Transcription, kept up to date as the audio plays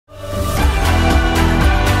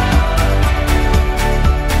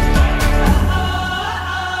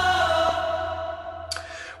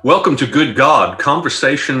Welcome to Good God,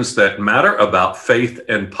 conversations that matter about faith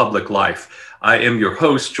and public life. I am your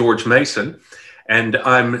host, George Mason, and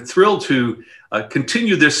I'm thrilled to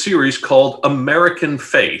continue this series called American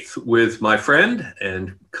Faith with my friend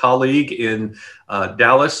and colleague in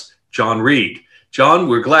Dallas, Jon Reid. Jon,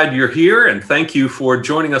 we're glad you're here, and thank you for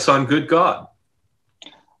joining us on Good God.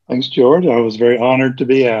 Thanks, George. I was very honored to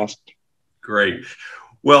be asked. Great.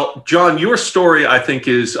 Well, Jon, your story, I think,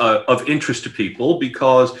 is of interest to people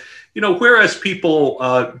because, whereas people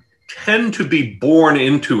tend to be born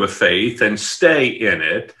into a faith and stay in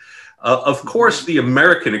it, of course, the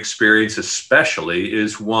American experience especially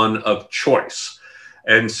is one of choice.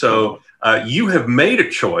 And so you have made a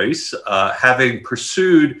choice, having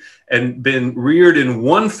pursued and been reared in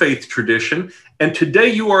one faith tradition, and today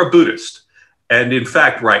you are a Buddhist. And in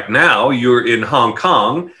fact, right now, you're in Hong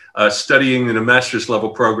Kong studying in a master's level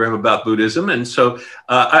program about Buddhism. And so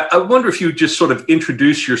I wonder if you just sort of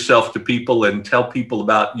introduce yourself to people and tell people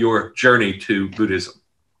about your journey to Buddhism.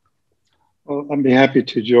 Well, I'd be happy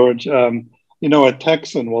to, George. A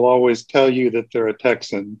Texan will always tell you that they're a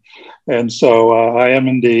Texan. And so I am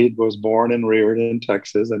indeed, was born and reared in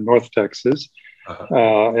Texas, in North Texas.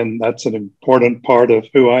 And that's an important part of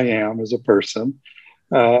who I am as a person.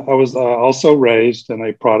 I was also raised in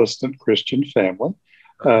a Protestant Christian family,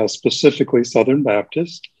 specifically Southern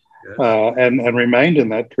Baptist, and remained in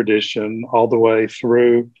that tradition all the way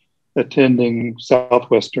through attending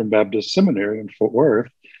Southwestern Baptist Seminary in Fort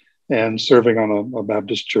Worth and serving on a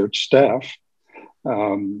Baptist church staff.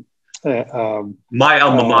 My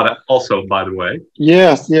alma mater also, by the way.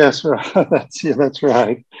 Yes, right. That's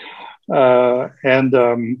right.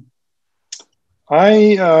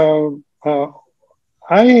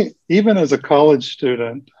 I, even as a college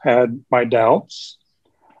student, had my doubts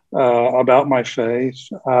about my faith.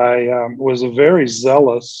 I was a very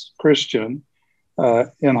zealous Christian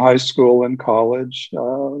in high school and college,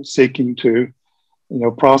 seeking to,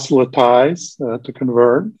 proselytize, to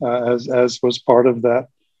convert, as was part of that,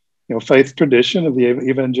 faith tradition of the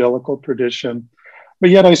evangelical tradition. But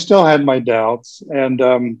yet I still had my doubts, and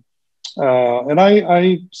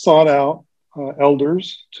I sought out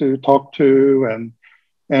elders to talk to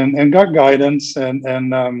and got guidance and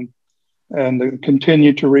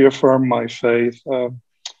continued to reaffirm my faith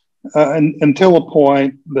until a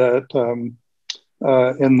point that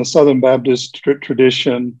in the Southern Baptist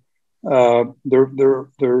tradition, there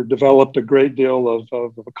developed a great deal of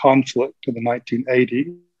a conflict in the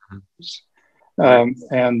 1980s.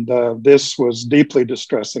 This was deeply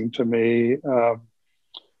distressing to me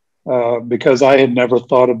because I had never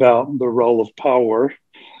thought about the role of power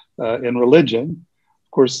in religion.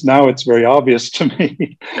 Of course, now it's very obvious to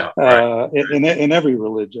me in every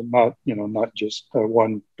religion, not just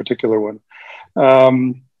one particular one.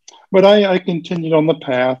 But I continued on the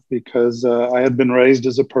path because I had been raised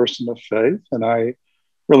as a person of faith, and I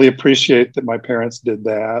really appreciate that my parents did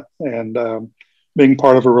that. And being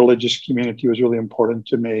part of a religious community was really important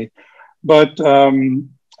to me. But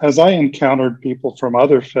as I encountered people from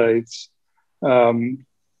other faiths,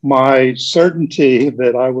 my certainty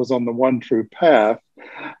that I was on the one true path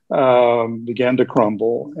began to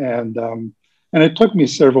crumble, and it took me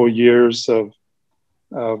several years of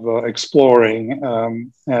exploring.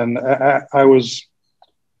 And I was,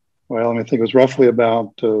 well, I think it was roughly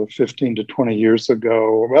about 15 to 20 years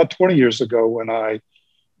ago, about 20 years ago, when I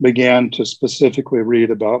began to specifically read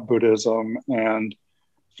about Buddhism and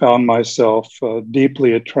found myself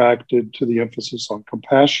deeply attracted to the emphasis on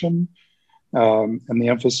compassion and the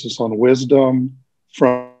emphasis on wisdom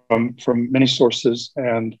from many sources,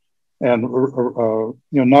 and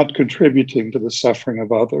not contributing to the suffering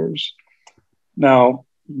of others. Now,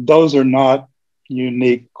 those are not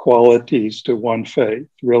unique qualities to one faith.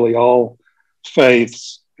 Really, all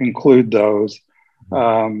faiths include those.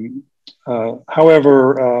 However,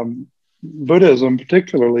 Buddhism,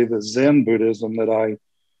 particularly the Zen Buddhism that I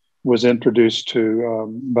was introduced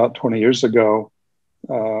to about 20 years ago,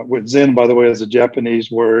 with Zen, by the way, is a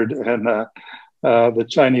Japanese word, and the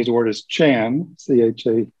Chinese word is Chan,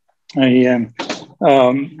 C-H-A-N.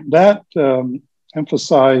 That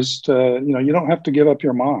emphasized, you don't have to give up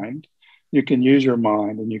your mind. You can use your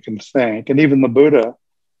mind and you can think. And even the Buddha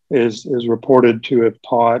is reported to have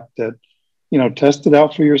taught that, test it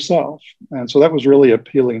out for yourself. And so that was really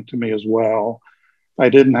appealing to me as well. I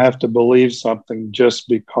didn't have to believe something just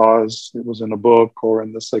because it was in a book or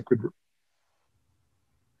in the sacred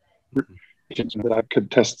that I could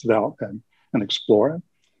test it out and explore it.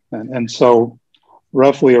 And so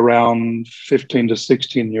roughly around 15 to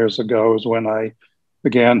 16 years ago is when I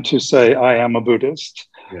began to say, I am a Buddhist.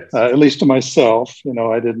 Yes. At least to myself. You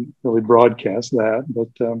know, I didn't really broadcast that, but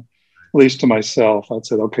at least to myself, I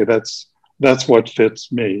said, okay, that's what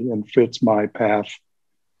fits me and fits my path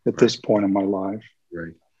at this point in my life.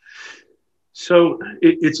 Right. So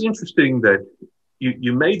it's interesting that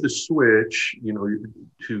you made the switch,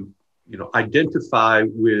 to identify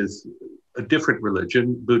with a different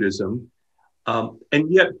religion, Buddhism,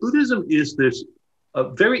 and yet Buddhism is this a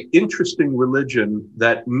very interesting religion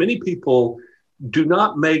that many people do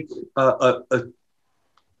not make a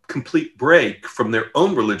complete break from their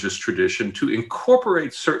own religious tradition to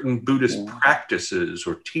incorporate certain Buddhist practices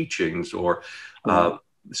or teachings or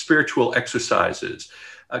spiritual exercises.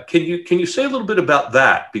 Can you say a little bit about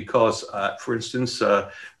that? Because, for instance,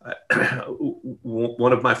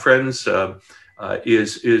 one of my friends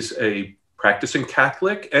is a practicing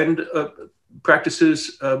Catholic and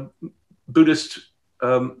practices Buddhist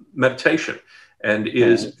meditation and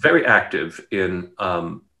is very active in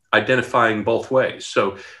identifying both ways.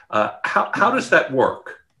 So how does that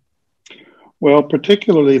work? Well,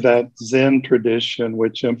 particularly that Zen tradition,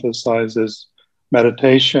 which emphasizes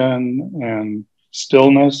meditation and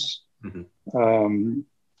stillness, being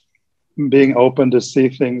open to see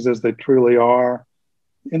things as they truly are,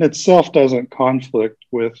 in itself doesn't conflict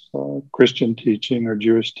with Christian teaching or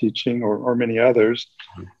Jewish teaching or many others.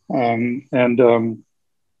 I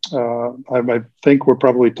think we're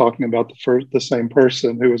probably talking about the same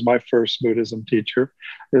person who was my first Buddhism teacher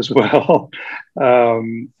as well.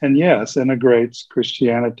 And yes, integrates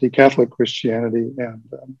Christianity, Catholic Christianity,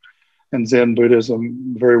 and Zen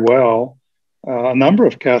Buddhism very well. A number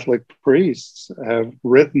of Catholic priests have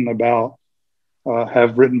written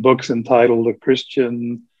books entitled "A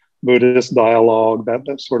Christian Buddhist Dialogue,"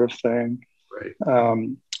 that sort of thing. Right.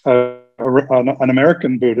 An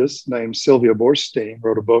American Buddhist named Sylvia Boorstein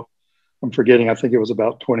wrote a book, I'm forgetting, I think it was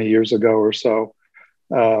about 20 years ago or so,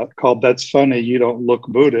 called "That's Funny, You Don't Look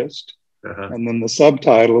Buddhist." And then the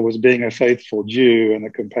subtitle was "Being a Faithful Jew and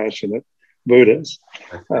a Compassionate Buddhist."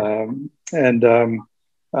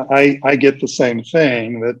 I get the same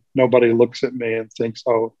thing, that nobody looks at me and thinks,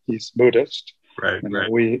 oh, he's Buddhist. Right.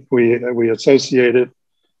 We associate it,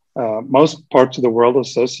 most parts of the world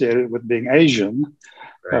associate it with being Asian.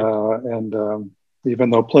 Right. Even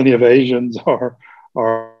though plenty of Asians are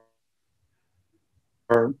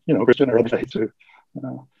Christian or other too.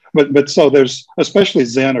 But so there's, especially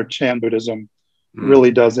Zen or Chan Buddhism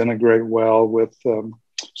really does integrate well with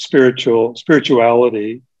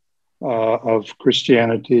spirituality of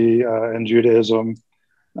Christianity and Judaism.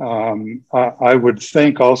 I would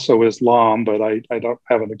think also Islam, but I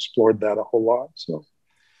haven't explored that a whole lot. So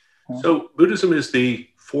Buddhism is the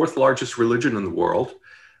fourth largest religion in the world,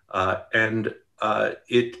 and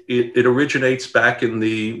it originates back in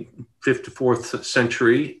the 5th to 4th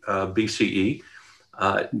century BCE.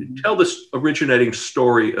 Tell this originating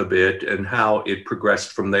story a bit and how it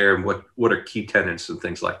progressed from there, and what are key tenets and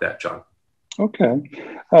things like that, Jon. Okay.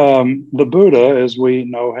 The Buddha, as we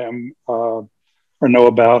know him or know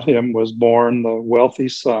about him, was born the wealthy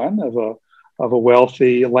son of a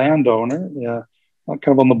wealthy landowner, kind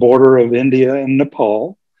of on the border of India and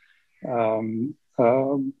Nepal.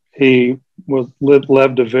 He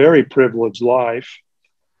lived a very privileged life.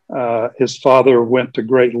 His father went to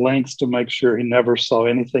great lengths to make sure he never saw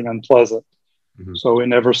anything unpleasant. So he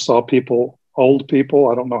never saw old people.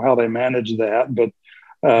 I don't know how they managed that, but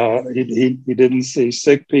he didn't see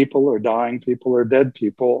sick people or dying people or dead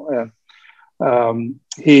people. And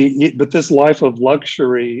but this life of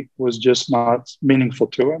luxury was just not meaningful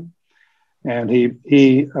to him. And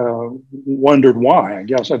he wondered why. I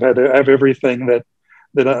guess I have everything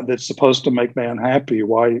that's supposed to make man happy.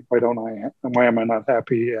 Why am I not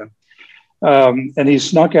happy? And he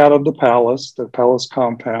snuck out of the palace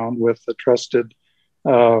compound with a trusted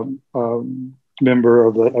member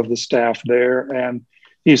of the staff there, and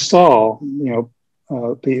he saw,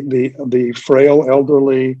 the frail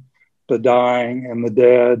elderly, the dying, and the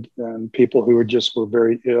dead, and people who were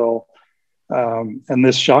very ill, and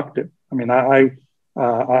this shocked him. I mean, I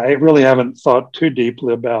really haven't thought too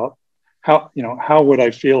deeply about how would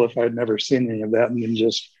I feel if I'd never seen any of that, and then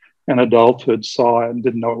just in adulthood saw it and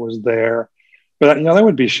didn't know it was there. But that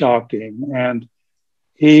would be shocking. And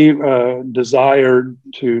he desired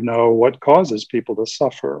to know what causes people to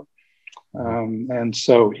suffer. And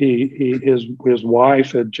so his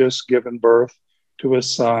wife had just given birth to a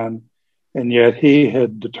son, and yet he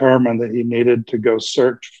had determined that he needed to go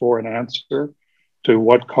search for an answer to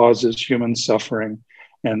what causes human suffering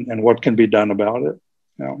and what can be done about it.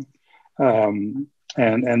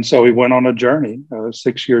 And so he went on a journey, a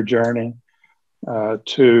 6-year journey,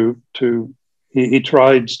 he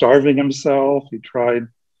tried starving himself. He tried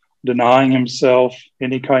denying himself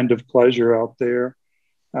any kind of pleasure out there,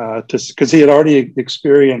 because he had already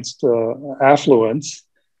experienced affluence,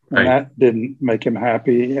 and that didn't make him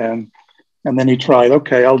happy. And then he tried,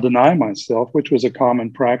 okay, I'll deny myself, which was a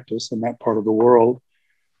common practice in that part of the world,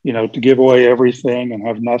 to give away everything and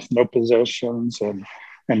have no possessions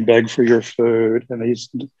and beg for your food.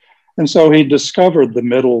 And so he discovered the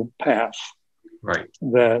middle path. Right.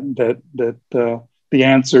 That the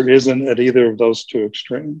answer isn't at either of those two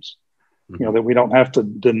extremes. Mm-hmm. That we don't have to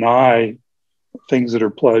deny things that are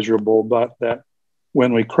pleasurable, but that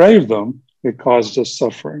when we crave them, it causes us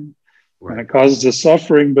suffering. Right. And it causes us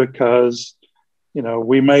suffering because,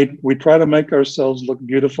 we try to make ourselves look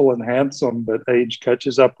beautiful and handsome, but age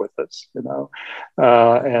catches up with us,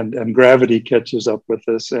 and gravity catches up with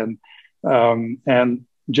us. And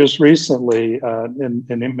just recently,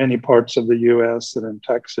 in many parts of the US and in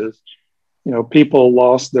Texas, people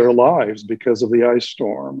lost their lives because of the ice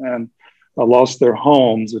storm, and lost their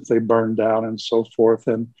homes if they burned down and so forth.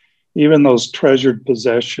 And even those treasured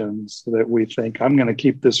possessions that we think, I'm going to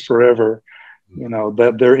keep this forever,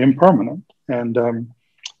 that they're impermanent. And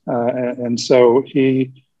so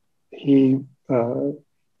he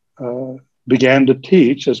began to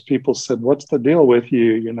teach, as people said, what's the deal with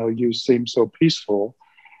you? You seem so peaceful.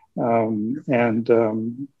 He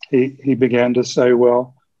began to say,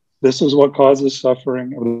 well, this is what causes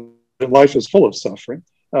suffering. Life is full of suffering.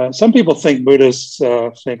 Some people think Buddhists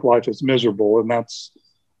think life is miserable, and that's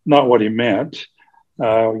not what he meant.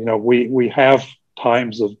 We have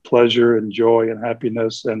times of pleasure and joy and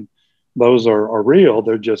happiness, and those are real.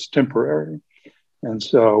 They're just temporary. And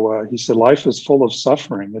so he said, life is full of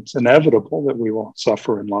suffering. It's inevitable that we will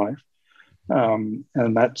suffer in life. And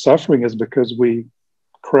that suffering is because we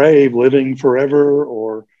crave living forever,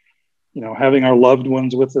 or having our loved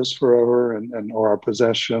ones with us forever, or our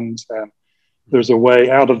possessions. And there's a way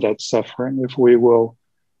out of that suffering if we will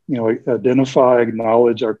identify,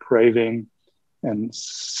 acknowledge our craving, and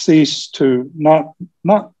cease to not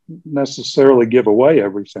necessarily give away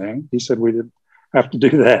everything. He said we didn't have to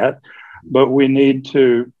do that, but we need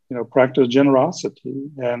to practice generosity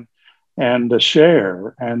and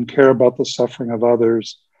share and care about the suffering of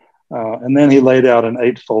others. And then he laid out an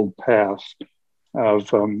eightfold path of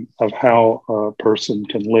how a person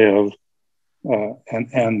can live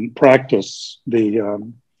and practice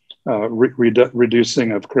the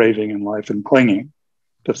reducing of craving in life and clinging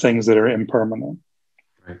to things that are impermanent.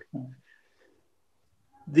 Right.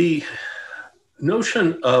 The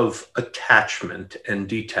notion of attachment and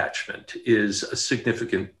detachment is a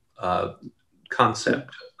significant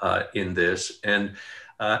concept in this, and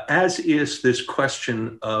as is this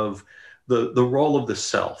question of the role of the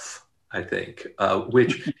self, I think,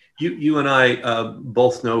 which you and I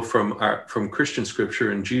both know from Christian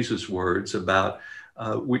scripture and Jesus' words about,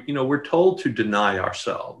 we're told to deny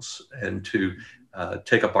ourselves and to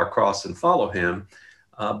take up our cross and follow him.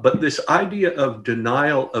 But this idea of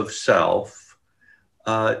denial of self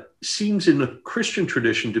seems in the Christian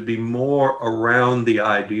tradition to be more around the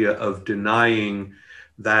idea of denying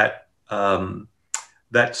that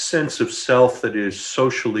that sense of self that is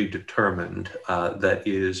socially determined, that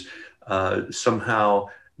is somehow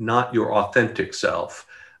not your authentic self,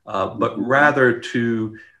 but rather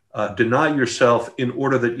to deny yourself in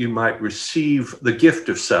order that you might receive the gift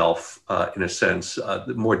of self, in a sense,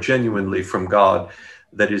 more genuinely from God,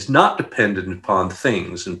 that is not dependent upon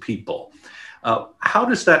things and people. How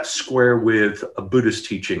does that square with a Buddhist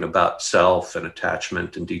teaching about self and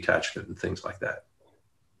attachment and detachment and things like that?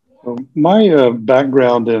 Well, my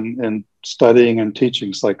background in studying and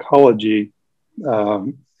teaching psychology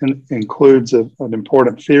includes an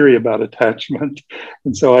important theory about attachment,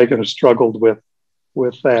 and so I kind of struggled with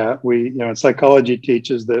that. Psychology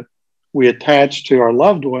teaches that we attach to our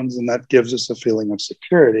loved ones, and that gives us a feeling of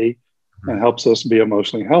security and helps us be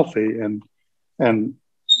emotionally healthy. And I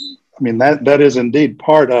mean, that is indeed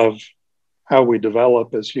part of how we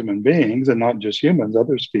develop as human beings, and not just humans,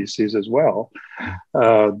 other species as well.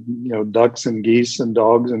 Ducks and geese and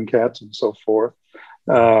dogs and cats and so forth.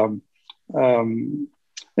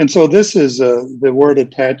 And so this is the word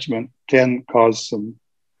attachment can cause some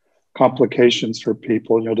complications for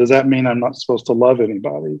people. Does that mean I'm not supposed to love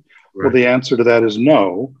anybody? Right. Well, the answer to that is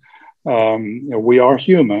no. We are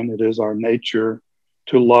human. It is our nature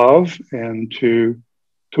to love and to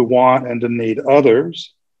want and to need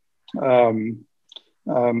others. And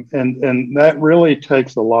that really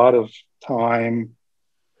takes a lot of time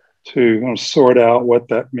to sort out what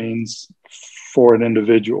that means for an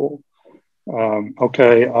individual.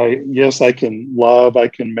 Yes, I can love, I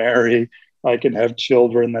can marry, I can have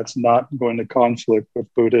children. That's not going to conflict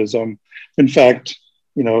with Buddhism. In fact,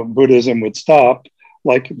 Buddhism would stop,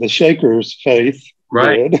 like the Shakers' faith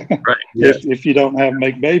Right. did, Right. Yes. if you don't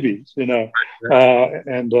make babies, Right.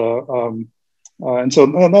 and so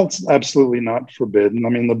no, that's absolutely not forbidden. I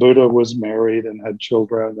mean, the Buddha was married and had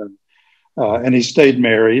children, and he stayed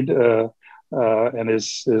married, and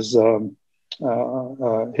his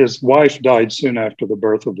wife died soon after the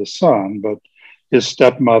birth of the son, but his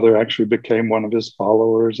stepmother actually became one of his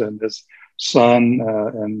followers, and his son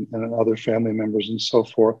and other family members and so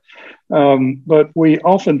forth. But we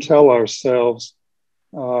often tell ourselves,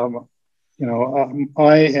 I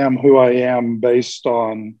am who I am based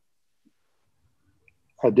on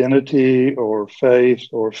identity or faith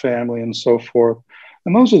or family and so forth.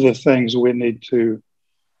 And those are the things we need to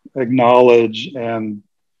acknowledge and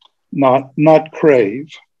not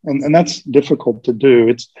crave. And that's difficult to do.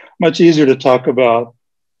 It's much easier to talk about,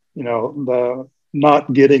 the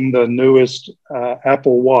not getting the newest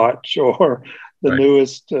Apple Watch or the Right.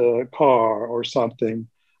 newest car or something.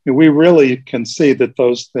 We really can see that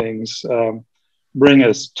those things bring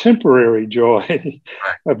us temporary joy,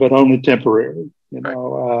 but only temporary.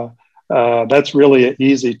 That's really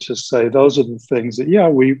easy to say. Those are the things that,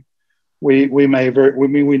 we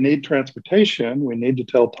need transportation. We need to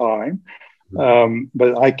tell time,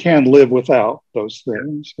 but I can live without those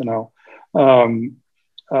things.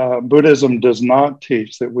 Buddhism does not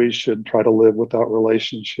teach that we should try to live without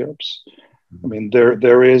relationships. I mean,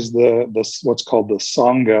 there is the what's called the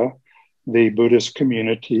Sangha, the Buddhist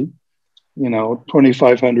community.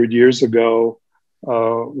 2,500 years ago,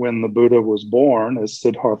 when the Buddha was born as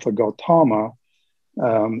Siddhartha Gautama,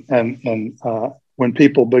 and when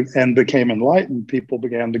people became enlightened, people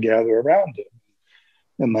began to gather around him,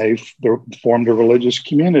 and they formed a religious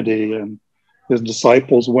community. And his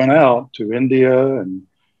disciples went out to India and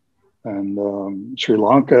Sri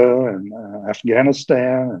Lanka and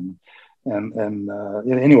Afghanistan and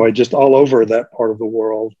anyway, just all over that part of the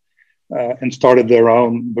world, and started their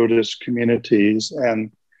own Buddhist communities.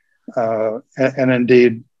 And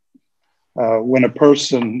indeed, when a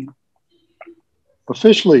person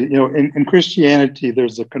officially, in Christianity,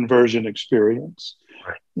 there's a conversion experience.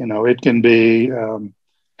 Right. It can be kind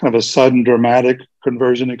of a sudden dramatic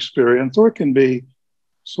conversion experience, or it can be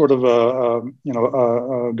sort of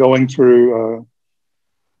going through a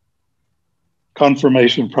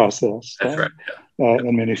confirmation process. That's right. Yeah.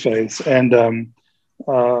 In many faiths. And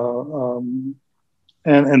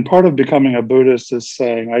part of becoming a Buddhist is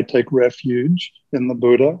saying, I take refuge in the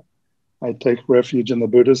Buddha. I take refuge in the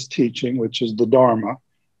Buddha's teaching, which is the Dharma.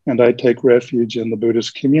 And I take refuge in the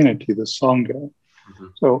Buddhist community, the Sangha. Mm-hmm.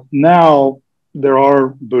 So now there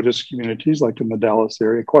are Buddhist communities, like in the Dallas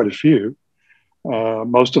area, quite a few.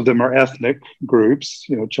 Most of them are ethnic groups,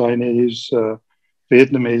 Chinese,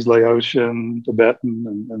 Vietnamese, Laotian,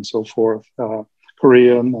 Tibetan, and so forth,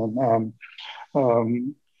 Korean.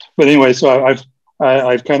 But anyway, so I've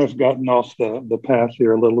kind of gotten off the path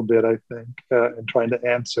here a little bit, I think, in trying to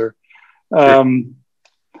answer.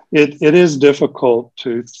 It is difficult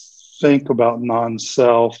to think about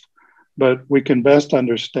non-self, but we can best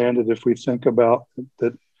understand it if we think about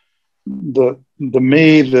that the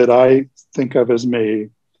me that I think of as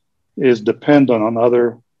me is dependent on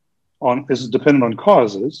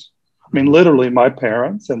causes. I mean, literally my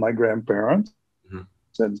parents and my grandparents,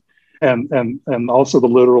 mm-hmm. and also the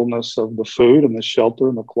literalness of the food and the shelter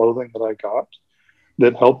and the clothing that I got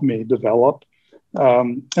that helped me develop.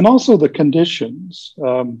 And also the conditions.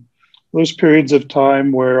 Those periods of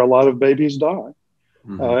time where a lot of babies die.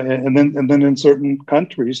 Mm-hmm. And then in certain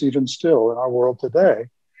countries, even still in our world today,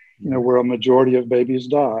 where a majority of babies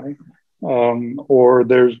die. Or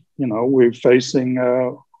there's, we're facing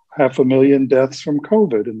 500,000 deaths from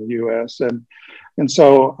COVID in the US. And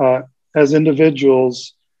so as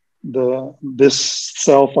individuals, this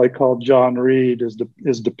self I call Jon Reid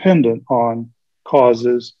is dependent on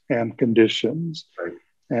causes and conditions. Right.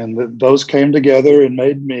 And those came together and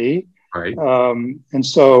made me. Right. And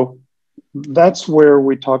so that's where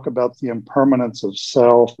we talk about the impermanence of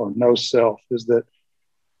self or no self, is that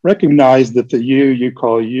recognize that the you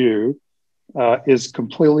call you is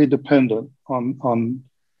completely dependent on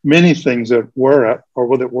many things that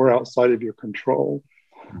were outside of your control.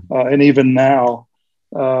 And even now,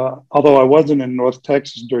 although I wasn't in North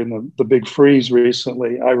Texas during the big freeze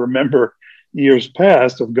recently, I remember years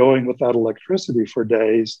past of going without electricity for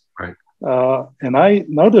days. Right. And I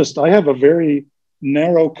noticed I have a very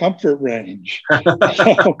narrow comfort range.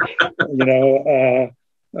 So,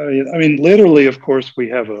 I mean, literally, of course, we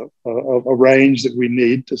have a range that we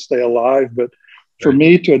need to stay alive. But for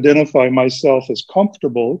me to identify myself as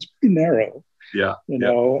comfortable, it's pretty narrow. Yeah. You Yeah.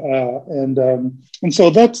 know, and so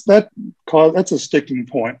that's a sticking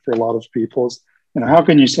point for a lot of people. Is, you know, how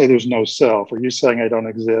can you say there's no self? Are you saying I don't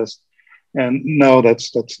exist? And no,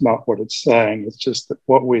 that's not what it's saying. It's just that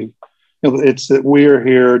it's that we are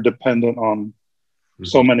here dependent on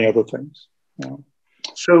so many other things. You know?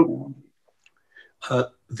 So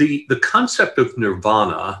the concept of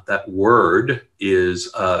nirvana, that word,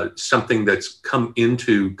 is something that's come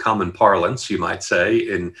into common parlance, you might say,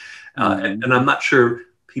 and I'm not sure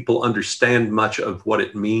people understand much of what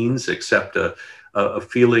it means, except a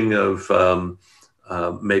feeling of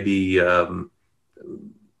maybe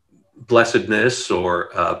blessedness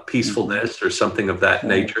or peacefulness or something of that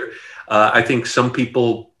nature. I think some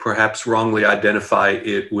people perhaps wrongly identify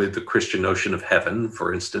it with the Christian notion of heaven,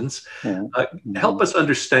 for instance. Help us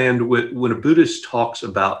understand, when a Buddhist talks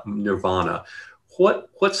about nirvana,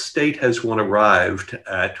 what state has one arrived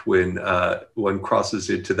at when one crosses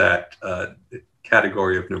into that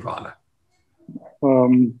category of nirvana?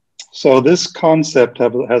 So this concept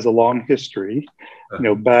has a long history, you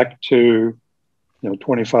know, back to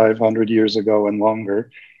 2,500 years ago and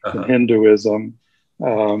longer in Hinduism.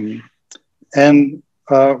 And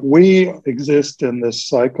we exist in this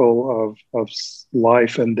cycle of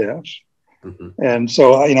life and death. And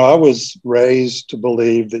so, you know, I was raised to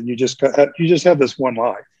believe that you just have this one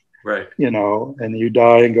life, right? You know, and you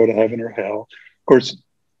die and go to heaven or hell. Of course,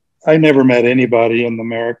 I never met anybody in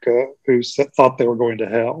America who thought they were going to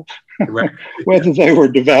hell, right. Whether they were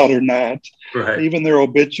devout or not. Right. Even their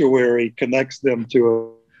obituary connects them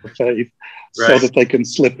to a faith, right. so that they can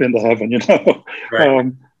slip into heaven, you know.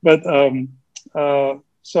 Right. But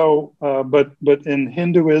in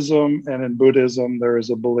Hinduism and in Buddhism, there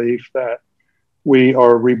is a belief that we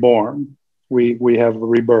are reborn. We have a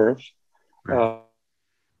rebirth. Right.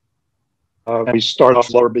 We start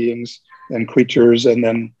off lower beings and creatures, and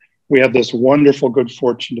then we have this wonderful good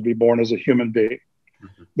fortune to be born as a human being,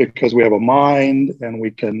 because we have a mind and we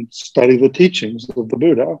can study the teachings of the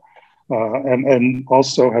Buddha, and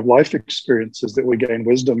also have life experiences that we gain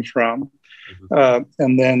wisdom from,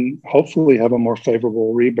 and then hopefully have a more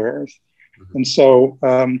favorable rebirth. And so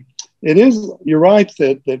you're right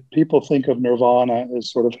that people think of nirvana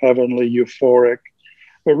as sort of heavenly, euphoric,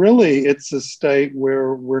 but really it's a state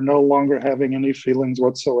where we're no longer having any feelings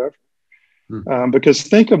whatsoever. Because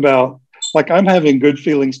think about, like, I'm having good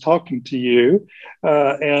feelings talking to you,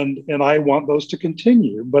 and I want those to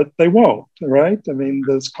continue, but they won't, right? I mean,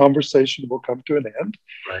 this conversation will come to an end,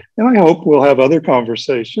 right. And I hope we'll have other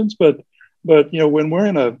conversations, but you know, when we're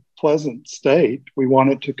in a pleasant state, we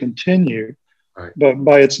want it to continue, right. But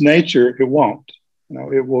by its nature, it won't. You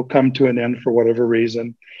know, it will come to an end for whatever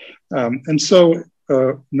reason, and so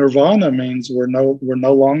nirvana means we're no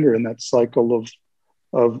longer in that cycle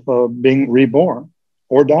of being reborn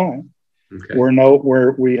or dying. Okay.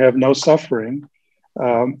 We have no suffering,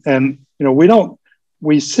 and you know,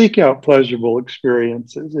 we seek out pleasurable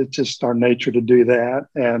experiences. It's just our nature to do that,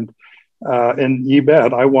 and you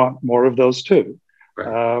bet I want more of those too.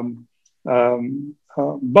 Right.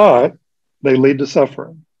 But they lead to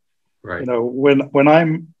suffering. Right. You know, when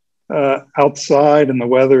I'm outside and the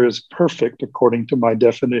weather is perfect according to my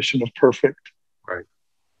definition of perfect, right,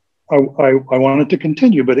 I want it to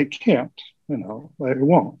continue, but it can't. You know, it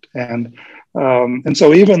won't. And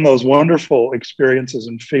so even those wonderful experiences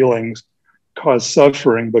and feelings cause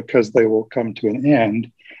suffering because they will come to an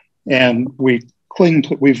end, and we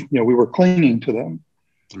were clinging to them.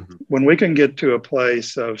 When we can get to a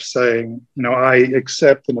place of saying, you know, I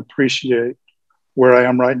accept and appreciate where I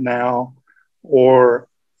am right now, or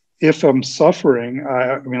if I'm suffering,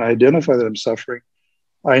 I identify that I'm suffering,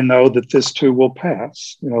 I know that this too will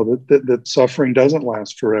pass. You know, that suffering doesn't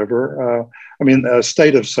last forever. A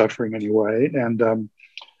state of suffering anyway. And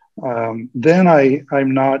then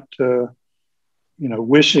I'm not,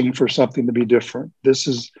 wishing for something to be different. This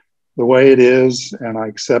is the way it is, and I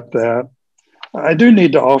accept that. I do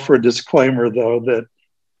need to offer a disclaimer, though, that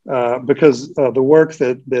because the work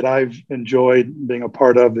that I've enjoyed being a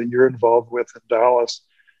part of, that you're involved with in Dallas,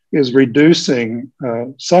 is reducing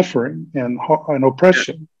suffering and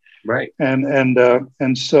oppression, right?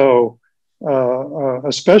 And so,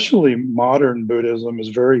 especially modern Buddhism is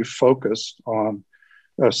very focused on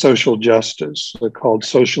social justice. They're called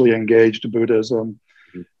socially engaged Buddhism.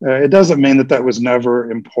 It doesn't mean that was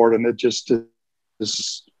never important. It just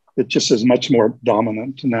is much more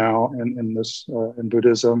dominant now in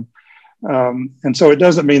Buddhism, and so it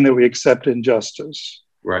doesn't mean that we accept injustice.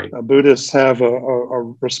 Right. Buddhists have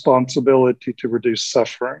a responsibility to reduce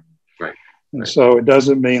suffering. Right. And so it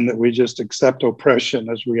doesn't mean that we just accept oppression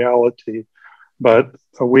as reality, but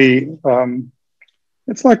we,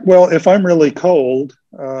 It's like, well, if I'm really cold,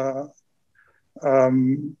 you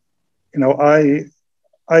know, I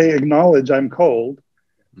acknowledge I'm cold,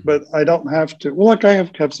 but I don't have to. Well, like I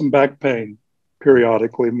have some back pain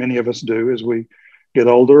periodically. Many of us do as we get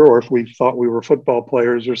older, or if we thought we were football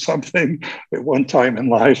players or something at one time in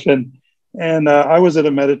life. And I was at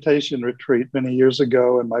a meditation retreat many years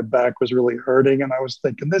ago, and my back was really hurting, and I was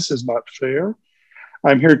thinking, this is not fair.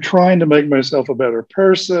 I'm here trying to make myself a better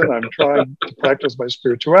person. I'm trying to practice my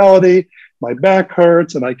spirituality. My back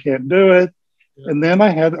hurts, and I can't do it. And then I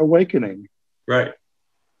had awakening. Right.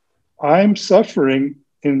 I'm suffering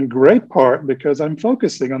in great part because I'm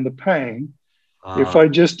focusing on the pain. If I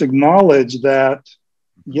just acknowledge that,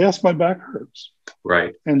 yes, my back hurts.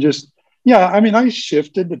 Right. And just, yeah, I mean, I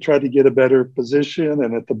shifted to try to get a better position.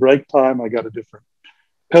 And at the break time, I got a different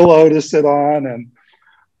pillow to sit on.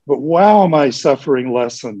 But wow, my suffering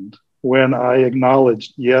lessened when I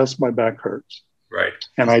acknowledged, yes, my back hurts. Right.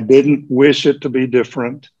 And I didn't wish it to be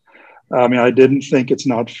different. I mean, I didn't think it's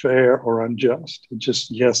not fair or unjust. It just,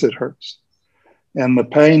 yes, it hurts. And the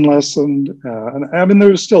pain lessened. And I mean, it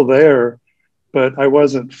was still there, but I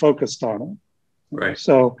wasn't focused on it. Right.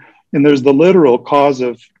 So, and there's the literal cause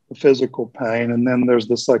of physical pain, and then there's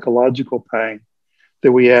the psychological pain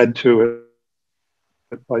that we add to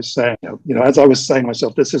it by saying, you know, as I was saying to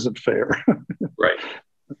myself, this isn't fair. Right.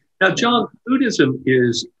 Now, Jon, Buddhism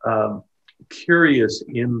is curious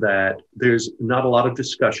in that there's not a lot of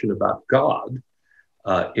discussion about God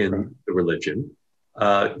in the religion.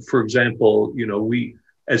 For example, you know, we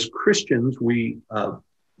as Christians, we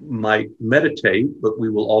might meditate, but we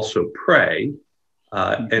will also pray.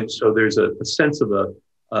 And so there's a sense of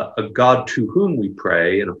a God to whom we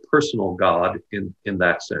pray and a personal God in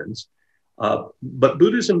that sense. But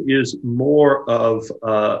Buddhism is more of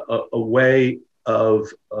a way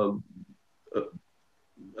of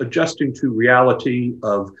adjusting to reality,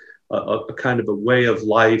 of a kind of a way of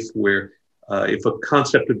life where if a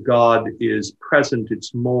concept of God is present,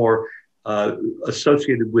 it's more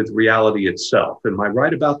associated with reality itself. Am I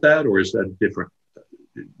right about that, or is that different?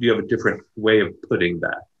 Do you have a different way of putting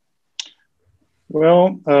that?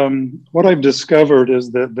 Well, what I've discovered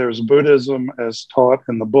is that there's Buddhism as taught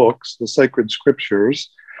in the books, the sacred scriptures,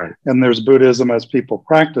 right, and there's Buddhism as people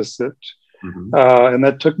practice it. Mm-hmm. And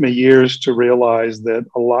that took me years to realize that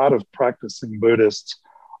a lot of practicing Buddhists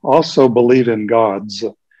also believe in gods,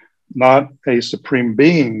 not a supreme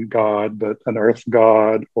being God, but an earth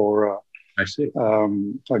god or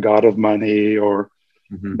a god of money, or.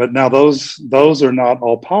 Mm-hmm. But now those are not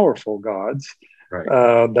all powerful gods.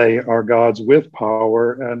 Right. They are gods with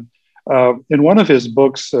power. And in one of his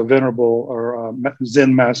books, Venerable or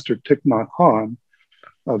Zen Master Thich Nhat Hanh,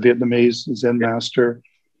 a Vietnamese Zen master,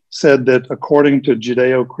 said that according to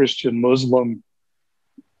Judeo-Christian Muslim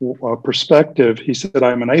perspective, he said,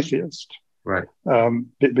 I'm an atheist. Right.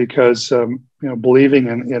 Because you know, believing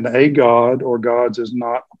in a god or gods is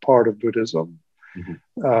not a part of Buddhism.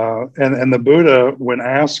 Mm-hmm. And the Buddha, when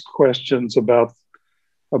asked questions about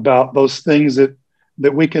those things that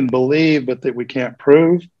we can believe but that we can't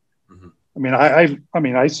prove, mm-hmm, I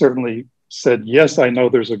mean, I certainly said, yes, I know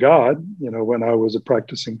there's a God, you know, when I was a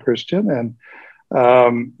practicing Christian, and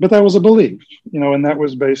but that was a belief, you know, and that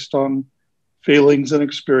was based on feelings and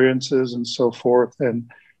experiences and so forth.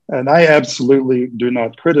 And I absolutely do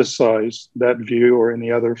not criticize that view or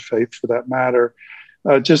any other faith for that matter.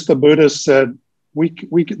 Just the Buddhist said,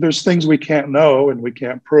 there's things we can't know and we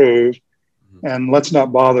can't prove, and let's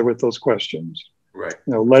not bother with those questions. Right.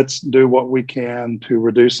 You know, let's do what we can to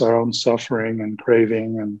reduce our own suffering and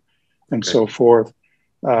craving and so forth.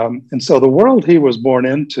 And so the world he was born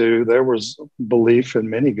into, there was belief in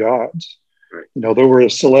many gods. Right. You know, there were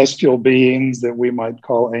celestial beings that we might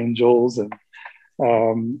call angels, and you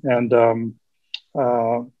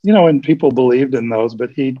know, and people believed in those.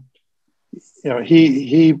 But he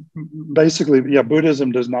basically, yeah,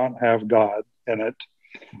 Buddhism does not have God in it.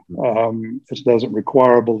 It doesn't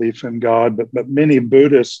require a belief in God, but many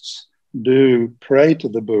Buddhists do pray to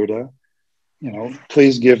the Buddha. You know,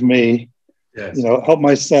 please give me, yes, you know, help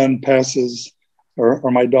my son passes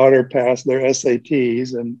or my daughter pass their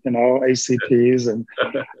SATs and, you know, ACTs. And,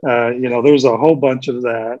 you know, there's a whole bunch of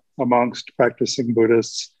that amongst practicing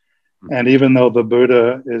Buddhists. And even though the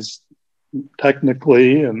Buddha is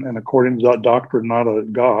technically and according to that doctrine not a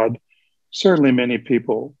god, certainly many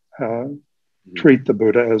people treat the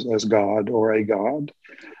Buddha as God or a god.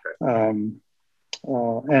 And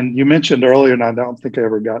you mentioned earlier, and I don't think I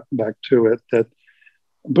ever got back to it, that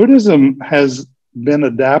Buddhism has been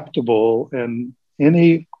adaptable in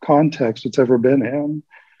any context it's ever been in.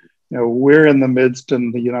 You know, we're in the midst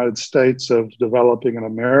in the United States of developing an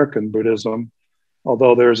American Buddhism,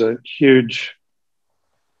 although there's a huge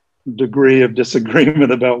degree of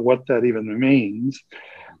disagreement about what that even means.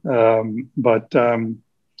 I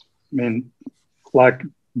mean, like,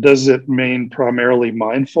 does it mean primarily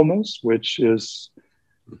mindfulness, which is,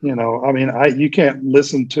 I mean, you can't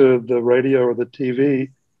listen to the radio or the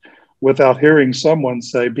TV without hearing someone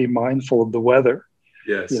say, be mindful of the weather.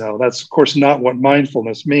 Yes. That's of course not what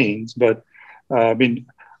mindfulness means, but I mean,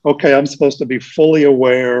 okay, I'm supposed to be fully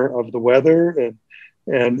aware of the weather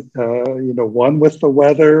and one with the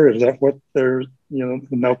weather. Is that what they're,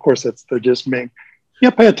 now of course they're just being,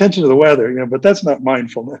 pay attention to the weather, but that's not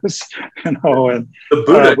mindfulness, and the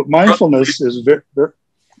Buddha, but mindfulness is very, very,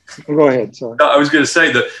 go ahead. Sorry. I was going to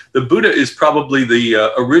say that the Buddha is probably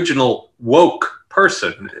the original woke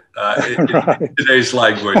person Right. in today's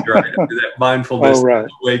language, right? That mindfulness,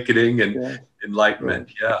 awakening, and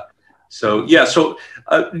enlightenment. Right. So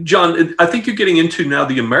Jon, I think you're getting into now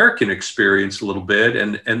the American experience a little bit,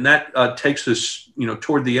 and that takes us,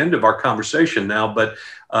 toward the end of our conversation now. But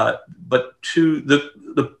to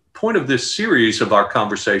the point of this series of our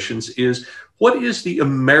conversations is, what is the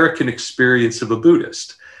American experience of a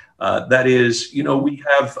Buddhist? That is, we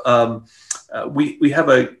have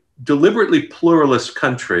a deliberately pluralist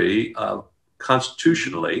country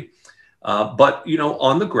constitutionally, but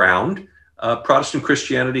on the ground, Protestant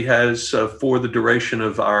Christianity has, for the duration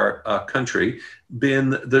of our country,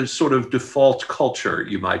 been the sort of default culture,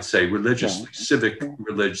 you might say, religiously,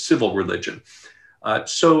 civil religion.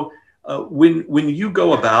 So when you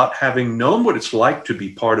go about having known what it's like to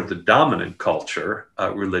be part of the dominant culture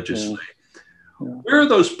religiously, where are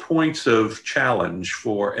those points of challenge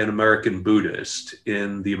for an American Buddhist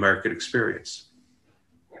in the American experience?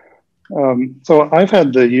 So I've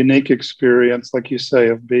had the unique experience, like you say,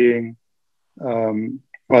 of being,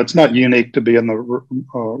 well, it's not unique to be in the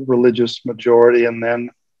religious majority and then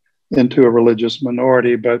into a religious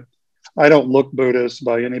minority, but I don't look Buddhist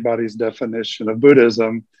by anybody's definition of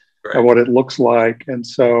Buddhism, or what it looks like. And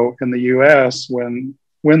so in the US, when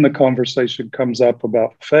the conversation comes up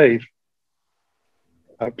about faith,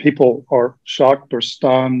 people are shocked or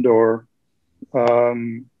stunned, or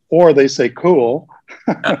they say cool,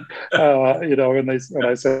 and when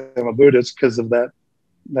I say I'm a Buddhist because of that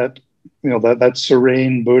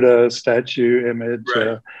serene Buddha statue image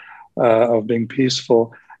of being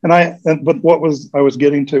peaceful. But I was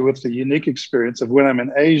getting to with the unique experience of when I'm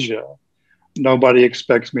in Asia, nobody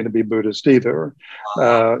expects me to be Buddhist either.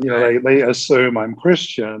 They assume I'm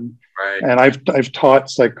Christian. Right. And I've taught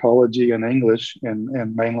psychology and English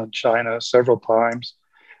in mainland China several times.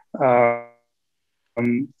 At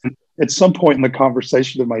some point in the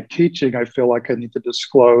conversation of my teaching, I feel like I need to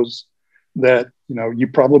disclose that, you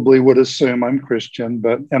probably would assume I'm Christian,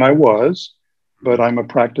 and I was, but I'm a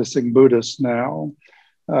practicing Buddhist now.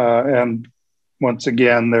 And once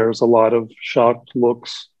again, there's a lot of shocked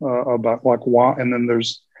looks about like why, and then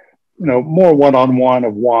there's, more one-on-one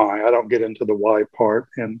of why. I don't get into the why part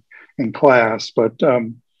in class, but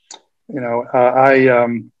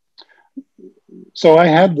so I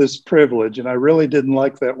had this privilege, and I really didn't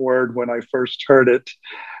like that word when I first heard it.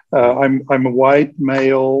 I'm a white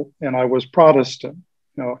male, and I was Protestant,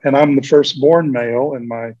 and I'm the firstborn male in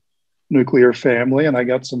my nuclear family, and I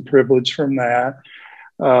got some privilege from that.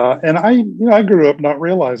 And I grew up not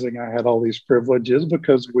realizing I had all these privileges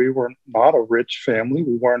because we were not a rich family.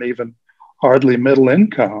 We weren't even hardly middle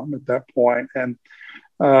income at that point. And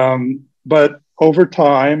but over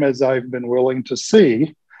time, as I've been willing to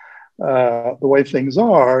see the way things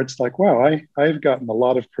are, it's like, wow, I've gotten a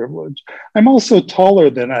lot of privilege. I'm also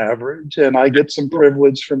taller than average, and I get some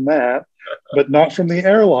privilege from that, but not from the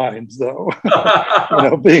airlines, though.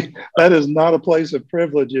 That is not a place of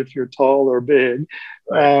privilege if you're tall or big.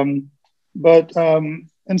 Right.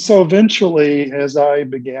 And so eventually, as I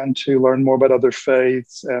began to learn more about other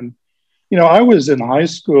faiths, and I was in high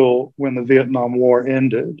school when the Vietnam War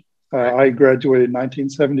ended. I graduated in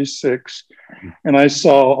 1976, and I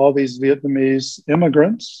saw all these Vietnamese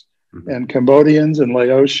immigrants and Cambodians and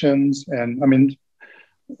Laotians. And I mean,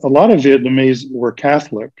 a lot of Vietnamese were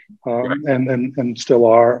Catholic and still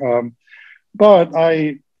are. But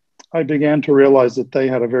I began to realize that they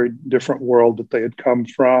had a very different world that they had come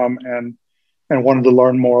from, and wanted to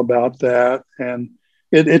learn more about that. And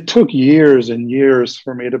it took years and years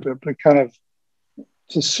for me to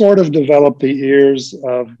sort of develop the ears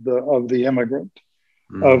of the immigrant.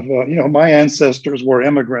 My ancestors were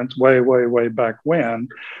immigrants way back when,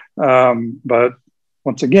 but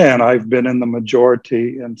once again, I've been in the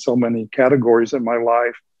majority in so many categories in my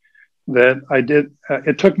life that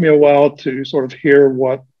it took me a while to sort of hear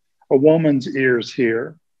what a woman's ears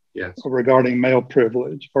hear Yes. regarding male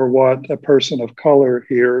privilege, or what a person of color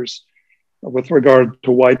hears with regard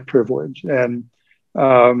to white privilege. And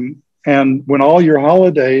when all your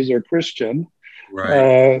holidays are Christian,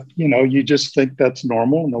 Right. you know, you just think that's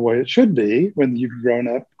normal and the way it should be when you've grown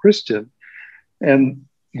up Christian. And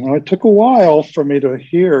you know, it took a while for me to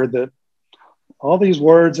hear that all these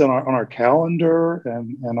words on our calendar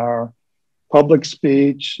and our public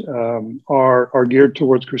speech are geared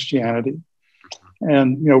towards Christianity.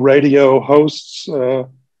 And you know, radio hosts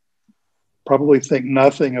probably think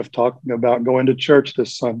nothing of talking about going to church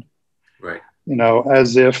this Sunday. Right. You know,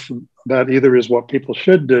 as if that either is what people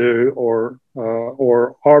should do or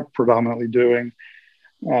are predominantly doing.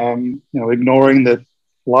 You know, ignoring that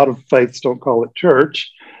a lot of faiths don't call it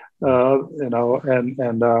church. You know, and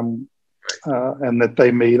that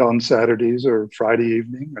they meet on Saturdays or Friday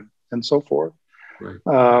evening and so forth. Right.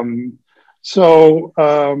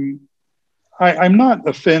 I'm not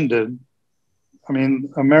offended. I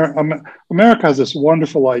mean, America has this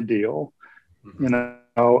wonderful ideal, you know,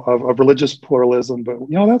 of religious pluralism, but you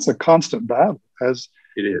know, that's a constant battle. As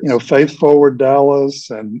it is. You know, Faith Forward Dallas,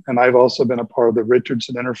 and I've also been a part of the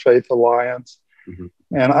Richardson Interfaith Alliance. Mm-hmm.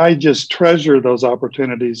 And I just treasure those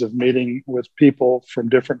opportunities of meeting with people from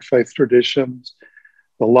different faith traditions,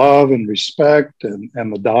 the love and respect and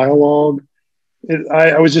the dialogue.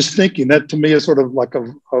 I was just thinking that to me is sort of like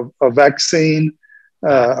a vaccine,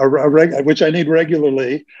 which I need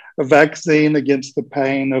regularly, a vaccine against the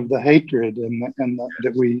pain of the hatred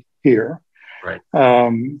that we hear. Right.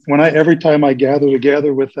 Every time I gather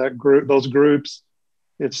together with that group, those groups,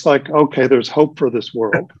 it's like, okay, there's hope for this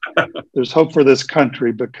world. There's hope for this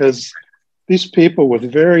country, because these people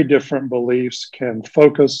with very different beliefs can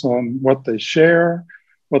focus on what they share,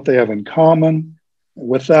 what they have in common,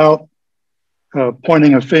 without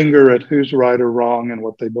pointing a finger at who's right or wrong and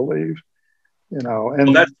what they believe. You know, and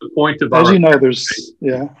well, that's the point of as our, you know, there's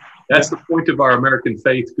that's the point of our American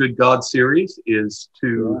Faith Good God series, is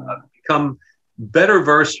to become better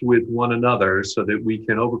versed with one another so that we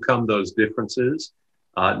can overcome those differences.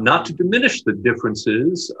 Not to diminish the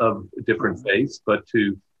differences of different faiths, but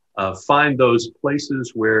to find those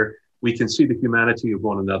places where we can see the humanity of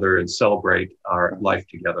one another and celebrate our life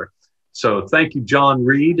together. So thank you, Jon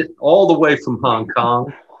Reid, all the way from Hong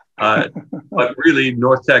Kong, but really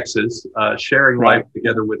North Texas, sharing life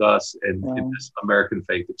together with us in this American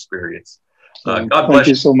faith experience. God bless you. Thank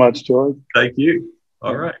you so much, George. Thank you.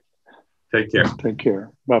 All right. Take care. Take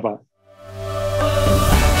care. Bye-bye.